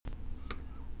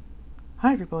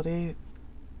Hi everybody,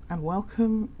 and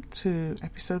welcome to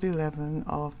episode 11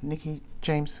 of Nikki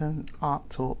Jameson Art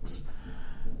Talks.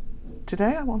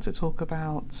 Today I want to talk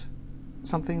about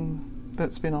something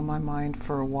that's been on my mind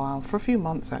for a while, for a few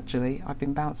months actually. I've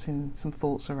been bouncing some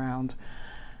thoughts around,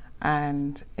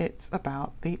 and it's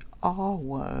about the R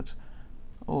word,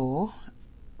 or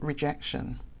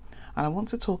rejection. And I want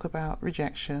to talk about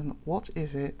rejection. What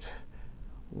is it?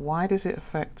 Why does it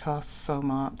affect us so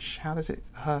much? How does it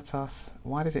hurt us?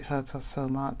 Why does it hurt us so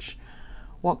much?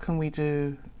 What can we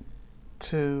do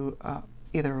to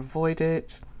either avoid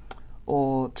it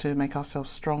or to make ourselves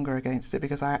stronger against it?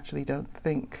 Because I actually don't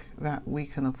think that we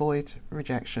can avoid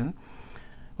rejection.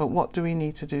 But what do we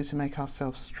need to do to make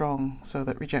ourselves strong so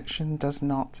that rejection does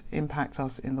not impact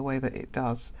us in the way that it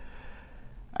does?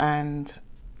 And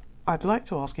I'd like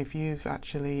to ask if you've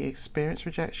actually experienced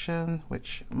rejection,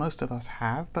 which most of us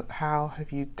have, but how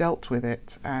have you dealt with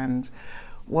it, and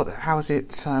how has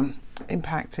it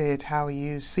impacted how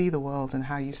you see the world and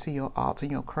how you see your art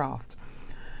and your craft?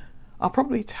 I'll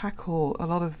probably tackle a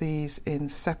lot of these in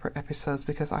separate episodes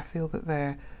because I feel that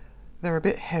they're a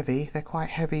bit heavy. They're quite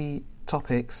heavy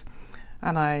topics,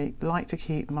 and I like to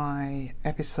keep my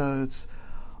episodes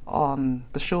on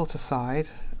the shorter side.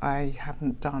 I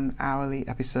haven't done hourly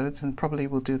episodes, and probably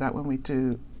will do that when we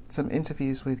do some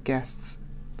interviews with guests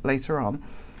later on.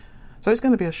 So it's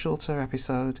going to be a shorter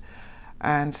episode,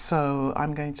 and so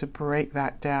I'm going to break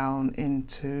that down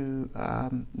into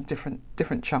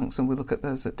different chunks, and we'll look at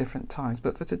those at different times.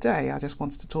 But for today, I just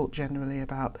wanted to talk generally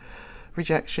about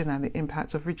rejection and the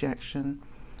impact of rejection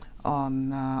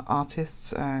on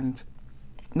artists, and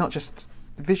not just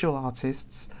visual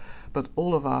artists, but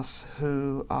all of us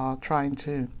who are trying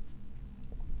to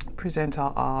present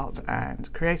our art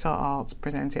and create our art,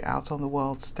 present it out on the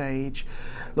world stage,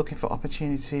 looking for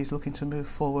opportunities, looking to move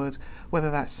forward, whether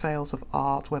that's sales of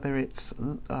art, whether it's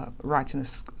writing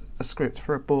a script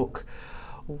for a book,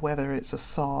 whether it's a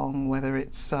song, whether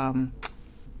it's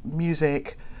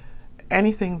music,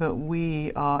 anything that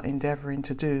we are endeavouring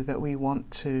to do that we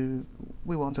want to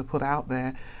put out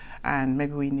there. And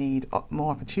maybe we need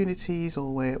more opportunities,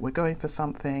 or we're going for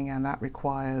something, and that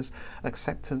requires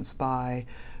acceptance by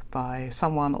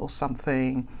someone or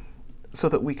something so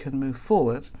that we can move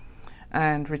forward.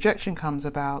 And rejection comes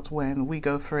about when we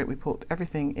go for it, we put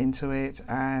everything into it,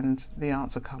 and the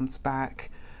answer comes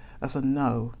back as a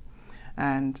no.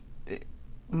 And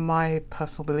my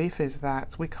personal belief is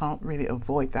that we can't really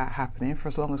avoid that happening for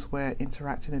as long as we're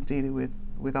interacting and dealing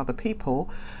with other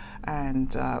people.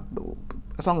 And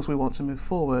as long as we want to move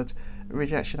forward,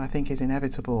 rejection, I think, is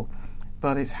inevitable.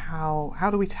 But it's how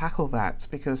do we tackle that?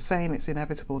 Because saying it's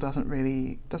inevitable doesn't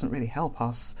really help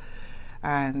us,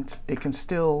 and it can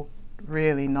still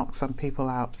really knock some people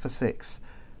out for six.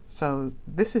 So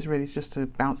this is really just to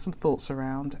bounce some thoughts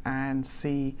around and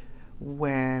see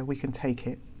where we can take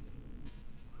it.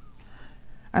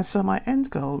 And so my end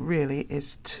goal really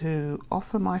is to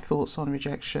offer my thoughts on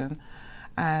rejection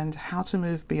and how to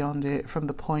move beyond it from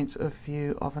the point of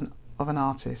view of an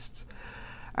artist.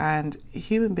 And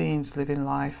human beings live in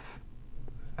life,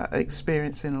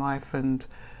 experiencing life, and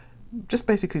just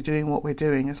basically doing what we're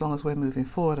doing. As long as we're moving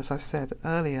forward, as I've said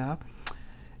earlier,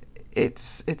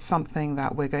 it's something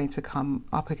that we're going to come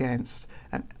up against.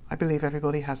 And I believe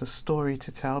everybody has a story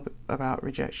to tell about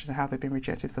rejection, how they've been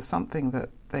rejected for something that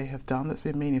they have done that's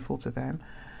been meaningful to them,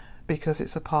 because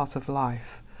it's a part of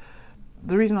life.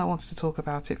 The reason I wanted to talk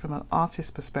about it from an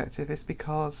artist perspective is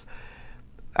because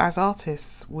as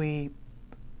artists, we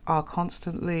are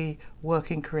constantly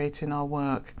working, creating our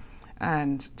work,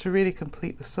 and to really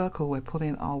complete the circle, we're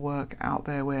putting our work out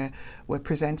there, we're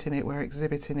presenting it, we're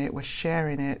exhibiting it, we're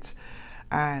sharing it,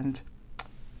 and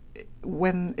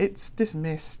when it's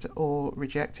dismissed or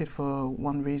rejected for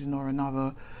one reason or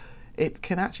another, it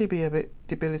can actually be a bit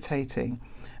debilitating.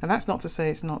 And that's not to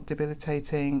say it's not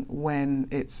debilitating when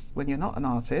you're not an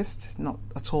artist, not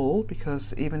at all,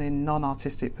 because even in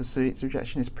non-artistic pursuits,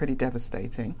 rejection is pretty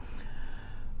devastating.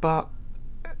 But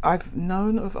I've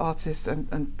known of artists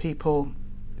and people,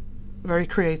 very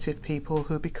creative people,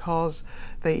 who, because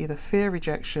they either fear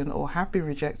rejection or have been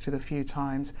rejected a few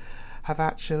times, have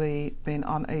actually been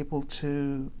unable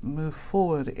to move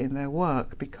forward in their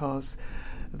work because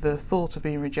the thought of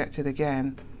being rejected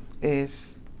again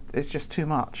is just too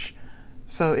much.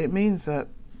 So it means that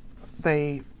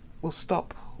they will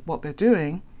stop what they're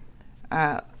doing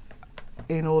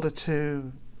in order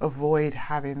to avoid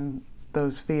having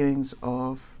those feelings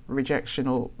of rejection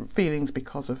or feelings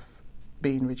because of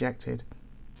being rejected.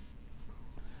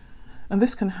 And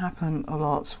this can happen a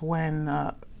lot when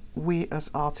we as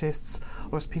artists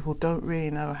or as people don't really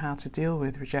know how to deal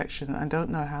with rejection and don't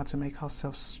know how to make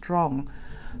ourselves strong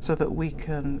so that we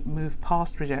can move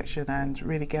past rejection and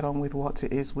really get on with what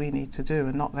it is we need to do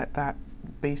and not let that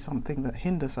be something that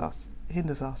hinders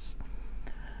us.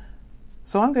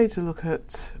 So I'm going to look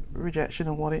at rejection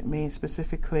and what it means,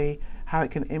 specifically how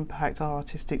it can impact our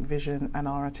artistic vision and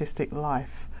our artistic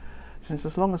life. Since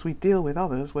as long as we deal with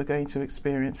others, we're going to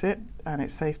experience it, and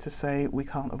it's safe to say we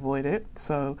can't avoid it.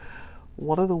 So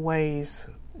what are the ways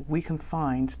we can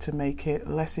find to make it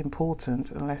less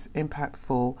important and less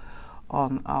impactful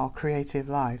on our creative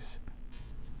lives?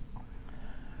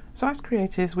 So as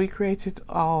creatives, we created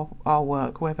our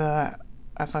work, whether,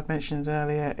 as I've mentioned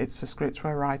earlier, it's a script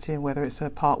we're writing, whether it's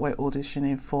a part we're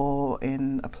auditioning for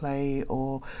in a play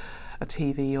or a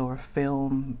TV or a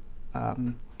film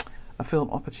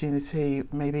opportunity.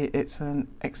 Maybe it's an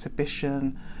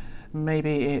exhibition,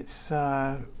 maybe it's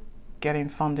getting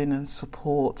funding and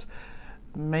support,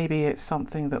 maybe it's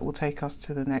something that will take us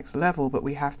to the next level, but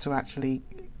we have to actually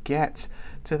get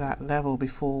to that level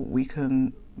before we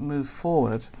can move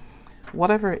forward.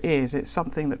 Whatever it is, it's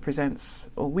something that presents,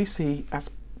 or we see as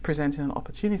presenting an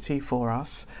opportunity for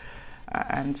us,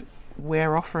 and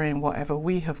we're offering whatever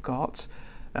we have got,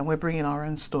 and we're bringing our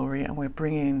own story, and we're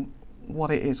bringing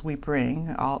what it is we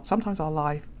bring, sometimes our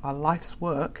life's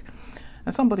work,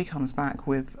 and somebody comes back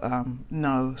with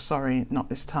no, sorry, not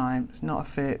this time, it's not a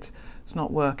fit, it's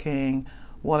not working,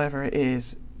 whatever it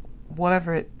is,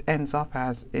 whatever it ends up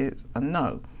as is a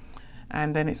no.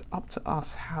 And then it's up to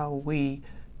us how we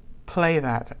play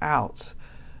that out.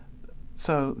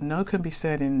 So no can be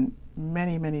said in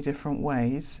many, many different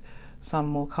ways, some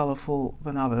more colourful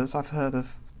than others. I've heard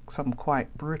of some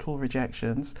quite brutal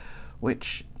rejections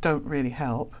which don't really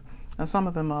help, and some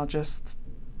of them are just,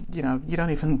 you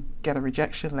don't even get a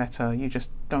rejection letter, you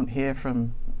just don't hear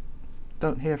from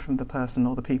the person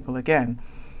or the people again.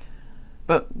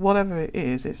 But whatever it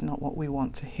is, it's not what we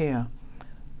want to hear.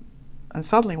 And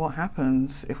suddenly what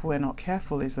happens, if we're not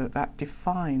careful, is that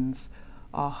defines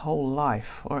our whole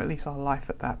life, or at least our life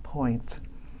at that point.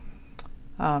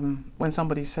 When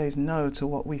somebody says no to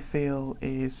what we feel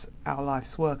is our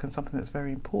life's work and something that's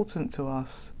very important to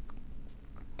us,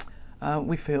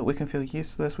 we can feel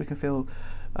useless, we can feel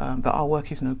that our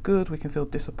work is no good, we can feel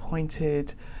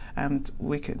disappointed, and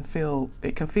it can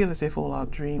feel as if all our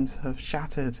dreams have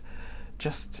shattered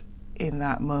just in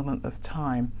that moment of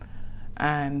time.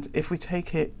 And if we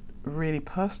take it really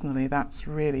personally, that's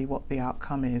really what the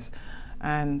outcome is.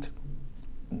 And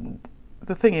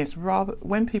the thing is, rather,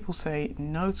 when people say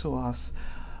no to us,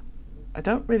 I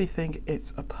don't really think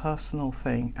it's a personal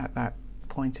thing at that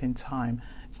point in time.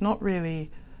 It's not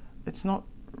really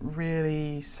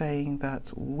saying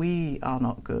that we are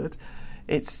not good.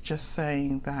 It's just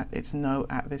saying that it's no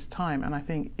at this time. And I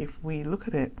think if we look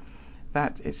at it,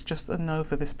 that it's just a no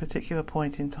for this particular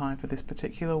point in time, for this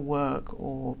particular work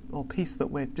or piece that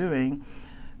we're doing,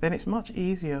 then it's much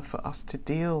easier for us to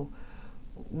deal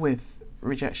with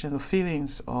rejection, the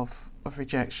feelings of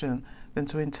rejection, than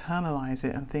to internalize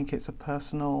it and think it's a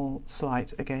personal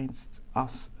slight against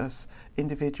us as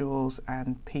individuals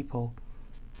and people.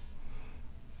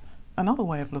 Another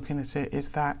way of looking at it is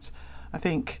that I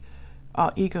think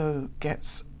our ego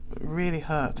gets really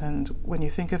hurt, and when you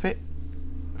think of it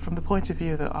from the point of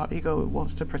view that our ego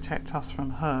wants to protect us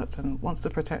from hurt and wants to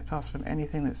protect us from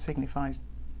anything that signifies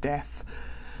death,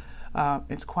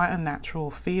 it's quite a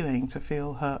natural feeling to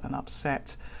feel hurt and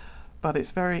upset, but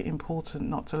it's very important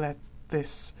not to let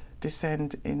this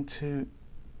descend into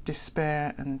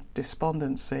despair and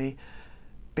despondency,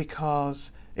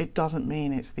 because it doesn't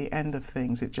mean it's the end of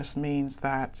things. It just means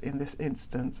that in this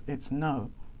instance it's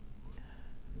no.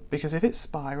 Because if it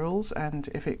spirals and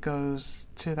if it goes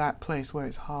to that place where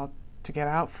it's hard to get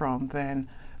out from, then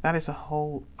that is a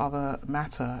whole other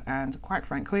matter. And quite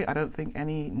frankly, I don't think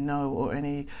any no or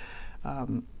any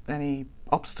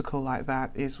obstacle like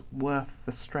that is worth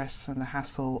the stress and the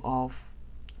hassle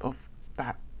of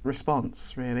that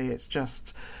response. Really, it's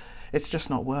just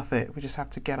not worth it. We just have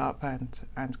to get up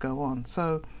and go on.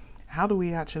 So, how do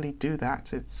we actually do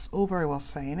that? It's all very well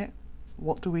saying it.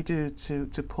 What do we do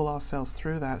to pull ourselves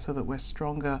through that so that we're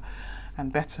stronger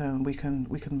and better and we can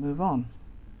move on?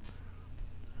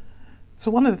 So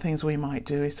one of the things we might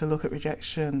do is to look at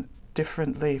rejection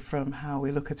differently from how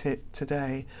we look at it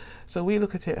today. So we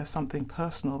look at it as something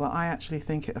personal, but I actually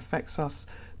think it affects us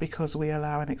because we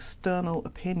allow an external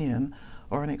opinion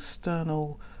or an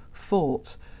external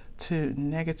thought to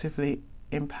negatively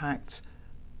impact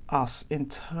us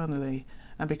internally,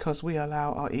 and because we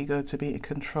allow our ego to be in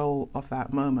control of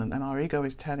that moment, and our ego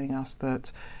is telling us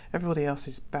that everybody else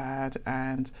is bad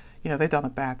and they've done a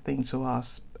bad thing to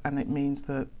us, and it means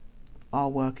that our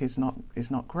work is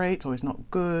not great or is not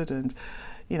good, and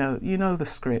the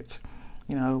script,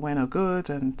 we're no good,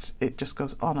 and it just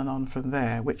goes on from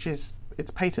there, which is,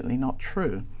 it's patently not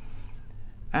true.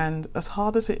 And as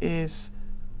hard as it is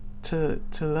to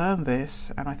learn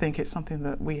this, and I think it's something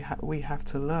that we have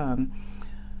to learn.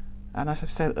 And as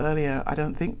I've said earlier, I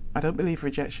don't believe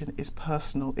rejection is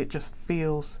personal. It just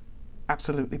feels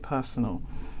absolutely personal.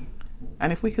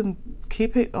 And if we can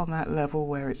keep it on that level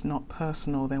where it's not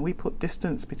personal, then we put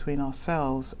distance between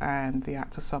ourselves and the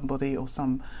act of somebody or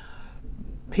some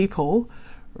people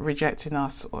rejecting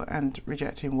us and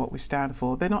rejecting what we stand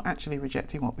for. They're not actually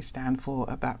rejecting what we stand for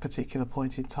at that particular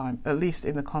point in time, at least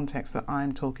in the context that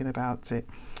I'm talking about it,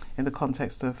 in the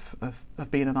context of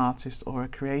being an artist or a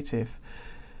creative.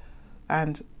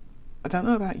 And I don't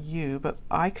know about you, but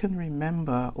I can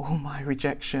remember all my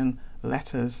rejection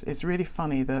letters. It's really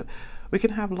funny that we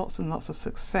can have lots and lots of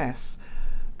success,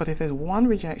 but if there's one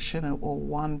rejection or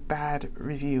one bad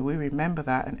review, we remember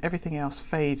that and everything else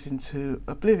fades into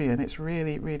oblivion. It's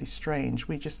really, really strange.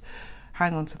 We just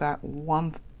hang on to that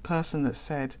one person that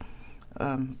said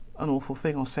an awful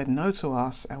thing or said no to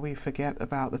us, and we forget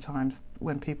about the times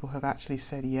when people have actually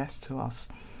said yes to us.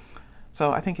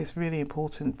 So I think it's really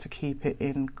important to keep it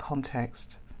in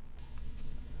context.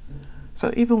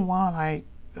 So even while I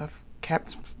have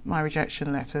kept my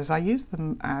rejection letters, I use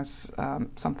them as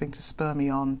something to spur me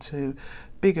on to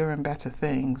bigger and better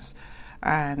things.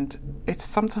 And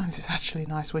sometimes it's actually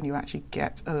nice when you actually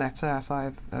get a letter, as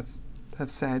I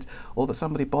have said, or that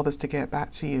somebody bothers to get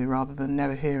back to you rather than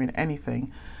never hearing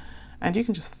anything. And you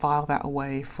can just file that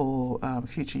away for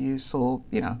future use, or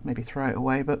maybe throw it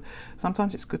away. But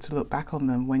sometimes it's good to look back on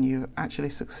them when you actually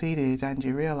succeeded and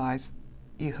you realise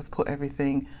you have put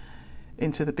everything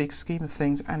into the big scheme of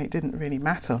things and it didn't really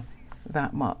matter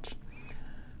that much.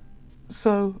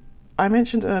 So I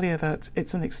mentioned earlier that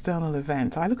it's an external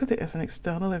event. I look at it as an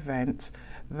external event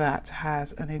that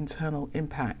has an internal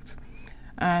impact.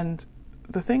 And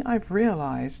the thing I've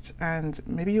realised, and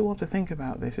maybe you want to think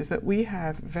about this, is that we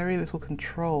have very little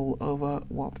control over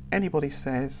what anybody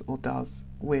says or does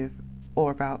with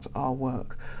or about our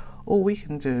work. All we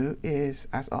can do is,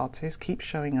 as artists, keep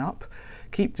showing up,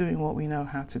 keep doing what we know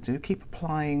how to do, keep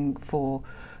applying for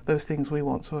those things we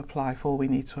want to apply for, we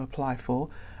need to apply for,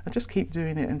 and just keep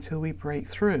doing it until we break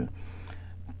through.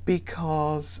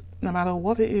 Because no matter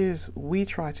what it is we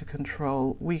try to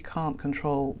control, we can't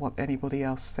control what anybody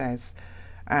else says.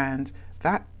 And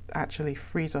that actually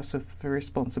frees us of the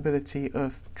responsibility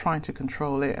of trying to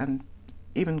control it and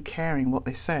even caring what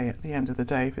they say at the end of the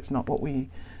day if it's not what we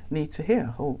need to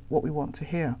hear or what we want to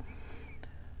hear.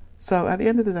 So at the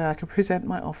end of the day, I can present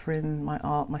my offering, my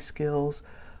art, my skills,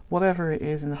 whatever it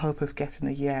is, in the hope of getting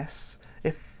a yes,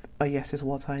 if a yes is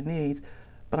what I need,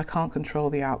 but I can't control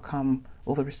the outcome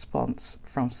or the response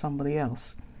from somebody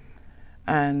else.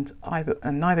 And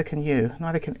neither can you,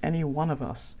 neither can any one of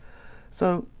us.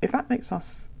 So if that makes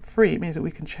us free, it means that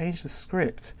we can change the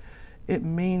script. It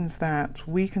means that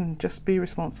we can just be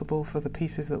responsible for the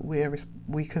pieces that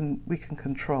we can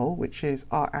control, which is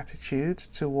our attitude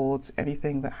towards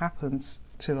anything that happens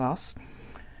to us,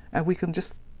 and we can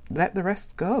just let the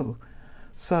rest go.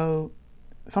 So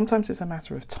sometimes it's a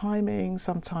matter of timing,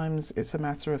 sometimes it's a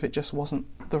matter of it just wasn't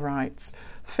the right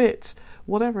fit.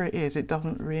 Whatever it is, it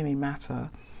doesn't really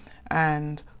matter.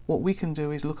 And what we can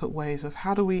do is look at ways of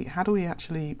how do we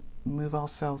actually move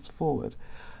ourselves forward.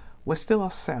 We're still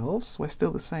ourselves, we're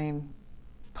still the same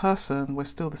person, we're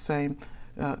still the same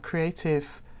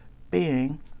creative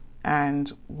being,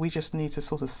 and we just need to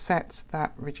sort of set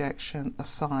that rejection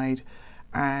aside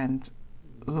and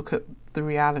look at the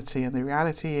reality. And the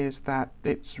reality is that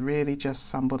it's really just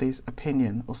somebody's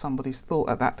opinion or somebody's thought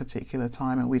at that particular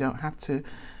time, and we don't have to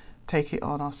take it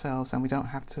on ourselves and we don't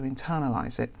have to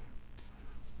internalize it.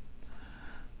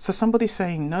 So somebody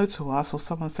saying no to us, or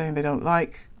someone saying they don't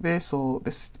like this, or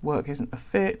this work isn't a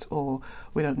fit, or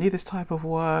we don't need this type of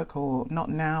work, or not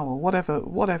now, or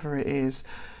whatever it is,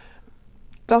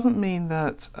 doesn't mean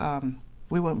that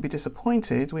we won't be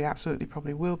disappointed. We absolutely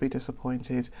probably will be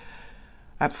disappointed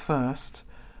at first,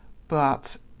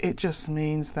 but it just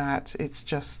means that it's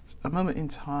just a moment in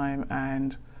time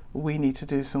and we need to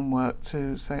do some work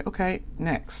to say, okay,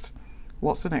 next,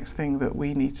 what's the next thing that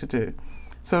we need to do?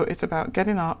 So it's about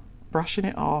getting up, brushing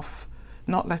it off,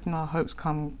 not letting our hopes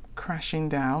come crashing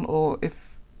down, or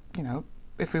if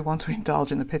we want to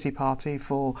indulge in the pity party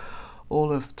for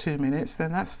all of 2 minutes,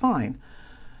 then that's fine.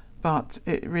 But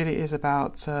it really is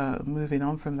about moving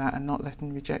on from that and not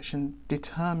letting rejection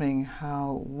determine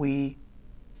how we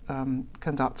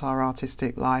conduct our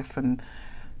artistic life and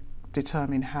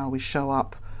determine how we show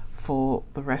up for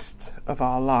the rest of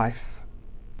our life.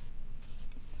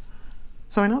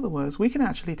 So in other words, we can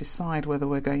actually decide whether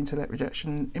we're going to let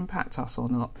rejection impact us or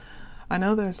not. I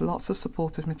know there's lots of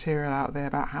supportive material out there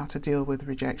about how to deal with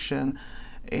rejection.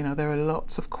 There are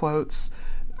lots of quotes,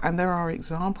 and there are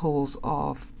examples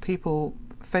of people,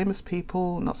 famous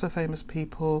people, not so famous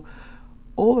people.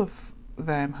 All of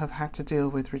them have had to deal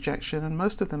with rejection, and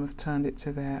most of them have turned it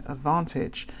to their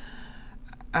advantage.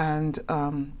 And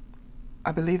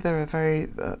I believe there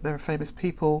are famous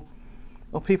people,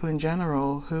 or people in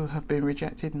general, who have been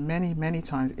rejected many, many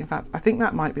times. In fact, I think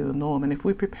that might be the norm. And if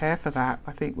we prepare for that,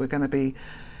 I think we're going to be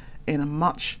in a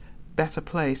much better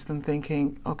place than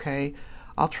thinking, okay,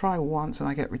 I'll try once and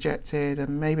I get rejected,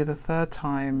 and maybe the third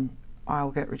time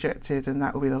I'll get rejected and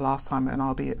that will be the last time and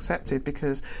I'll be accepted,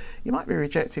 because you might be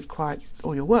rejected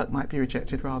or your work might be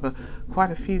rejected rather,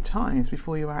 quite a few times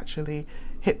before you actually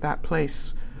hit that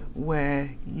place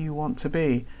where you want to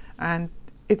be. And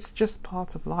it's just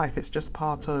part of life. It's just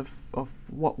part of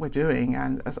what we're doing.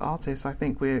 And as artists, I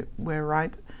think we're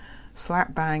right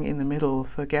slap bang in the middle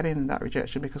for getting that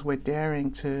rejection, because we're daring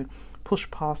to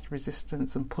push past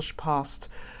resistance and push past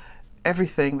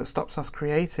everything that stops us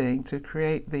creating, to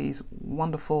create these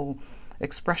wonderful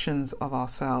expressions of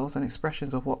ourselves and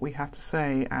expressions of what we have to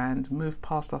say, and move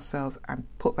past ourselves and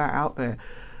put that out there.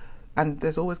 And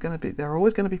there are always going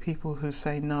to be people who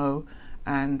say no,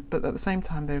 but at the same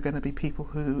time there are going to be people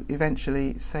who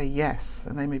eventually say yes,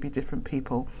 and they may be different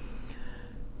people.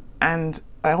 And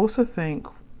I also think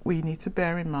we need to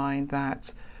bear in mind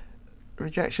that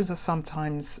rejections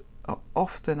are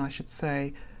often, I should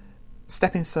say,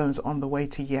 stepping stones on the way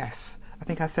to yes. I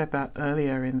think I said that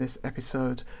earlier in this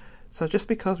episode. So just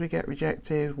because we get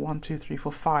rejected 1, 2, 3,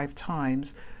 4, 5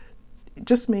 times, it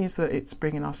just means that it's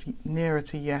bringing us nearer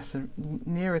to yes and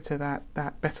nearer to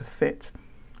that better fit,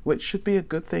 which should be a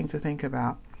good thing to think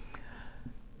about.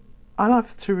 I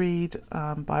love to read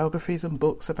biographies and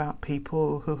books about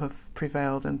people who have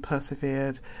prevailed and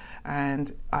persevered.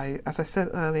 And as I said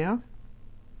earlier,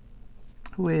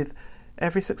 with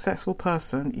every successful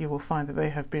person, you will find that they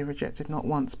have been rejected not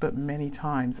once but many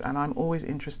times. And I'm always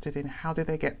interested in how did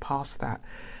they get past that?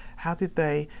 How did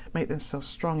they make themselves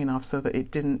strong enough so that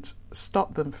it didn't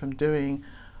stop them from doing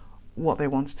what they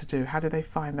wanted to do? How did they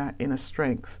find that inner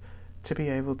strength to be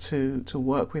able to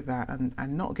work with that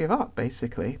and not give up,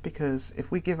 basically? Because if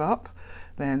we give up,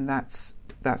 then that's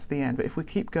the end. But if we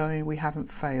keep going, we haven't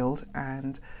failed,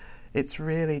 and it's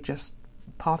really just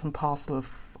part and parcel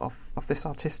of this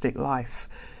artistic life.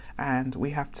 And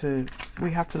we have to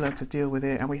learn to deal with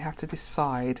it, and we have to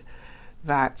decide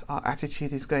that our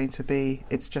attitude is going to be,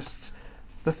 it's just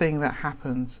the thing that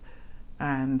happens,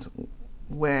 and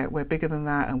we're bigger than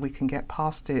that, and we can get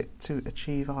past it to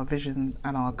achieve our vision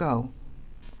and our goal.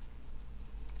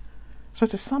 So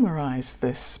to summarize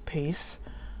this piece,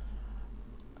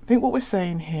 I think what we're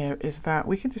saying here is that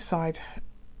we can decide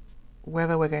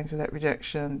whether we're going to let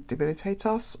rejection debilitate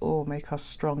us or make us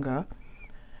stronger.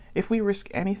 If we risk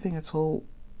anything at all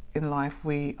in life,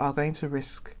 we are going to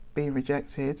risk being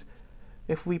rejected.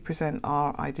 If we present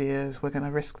our ideas, we're going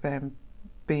to risk them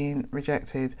being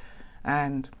rejected,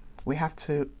 and we have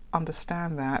to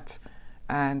understand that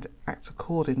and act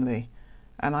accordingly.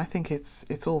 And I think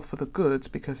it's all for the good,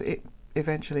 because it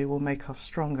eventually will make us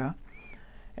stronger.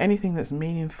 Anything that's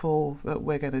meaningful that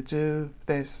we're going to do,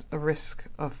 there's a risk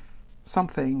of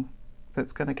something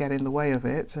that's going to get in the way of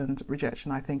it, and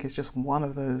rejection, I think, is just one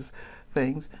of those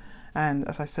things. And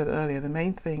as I said earlier, the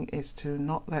main thing is to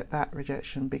not let that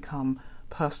rejection become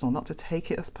personal, not to take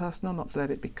it as personal, not to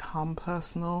let it become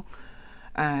personal,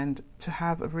 and to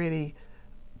have a really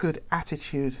good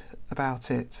attitude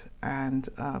about it, and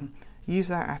use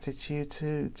that attitude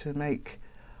to make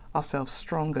ourselves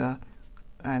stronger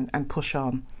and push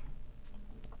on.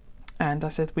 And I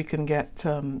said we can get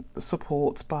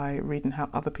support by reading how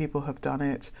other people have done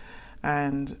it,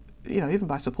 and even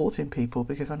by supporting people,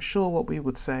 because I'm sure what we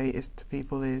would say to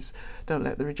people is, don't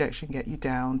let the rejection get you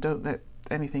down, don't let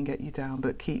anything get you down,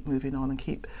 but keep moving on and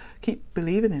keep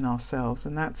believing in ourselves.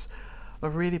 And that's a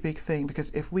really big thing,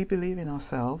 because if we believe in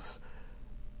ourselves,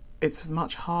 it's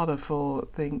much harder for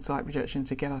things like rejection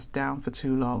to get us down for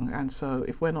too long. And so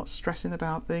if we're not stressing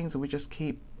about things, and we just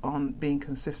keep on being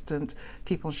consistent,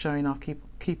 keep on showing up,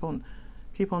 keep on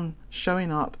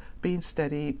showing up, being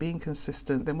steady, being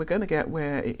consistent, then we're going to get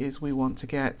where it is we want to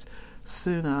get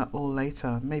sooner or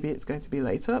later. Maybe it's going to be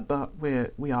later, but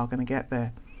we are going to get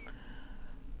there.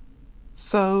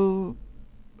 So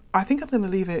I think I'm going to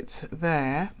leave it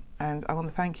there, and I want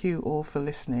to thank you all for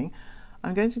listening.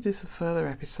 I'm going to do some further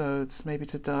episodes, maybe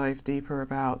to dive deeper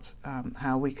about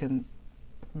how we can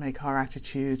make our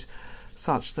attitude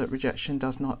such that rejection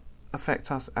does not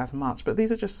affect us as much. But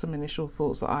these are just some initial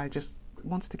thoughts that I just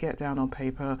wanted to get down on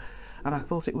paper, and I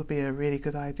thought it would be a really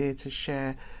good idea to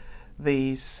share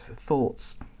these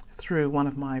thoughts through one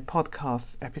of my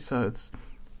podcast episodes.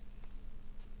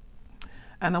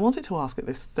 And I wanted to ask at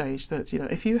this stage that,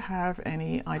 if you have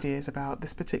any ideas about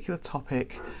this particular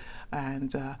topic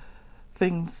and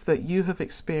things that you have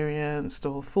experienced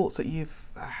or thoughts that you've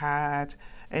had,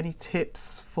 any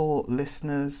tips for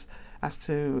listeners as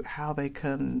to how they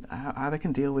can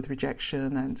deal with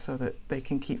rejection, and so that they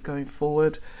can keep going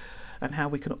forward, and how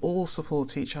we can all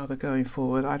support each other going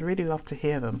forward, I'd really love to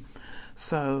hear them.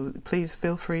 So please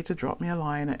feel free to drop me a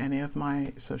line at any of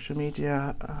my social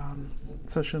media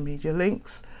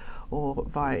links or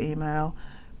via email.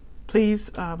 Please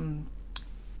have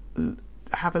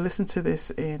a listen to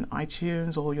this in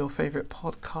iTunes or your favourite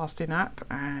podcasting app,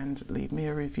 and leave me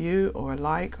a review or a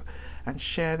like, and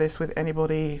share this with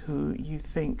anybody who you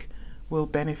think will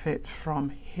benefit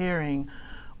from hearing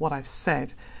what I've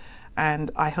said.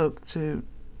 And I hope to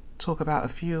talk about a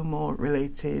few more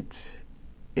related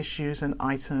issues and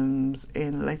items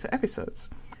in later episodes.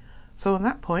 So on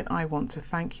that point, I want to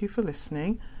thank you for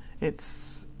listening.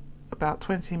 It's about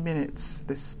 20 minutes,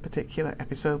 this particular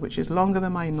episode, which is longer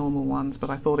than my normal ones, but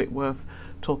I thought it worth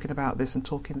talking about this and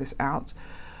talking this out.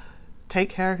 Take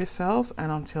care of yourselves,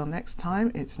 and until next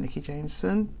time, it's Nikki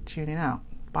Jameson tuning out.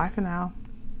 Bye for now.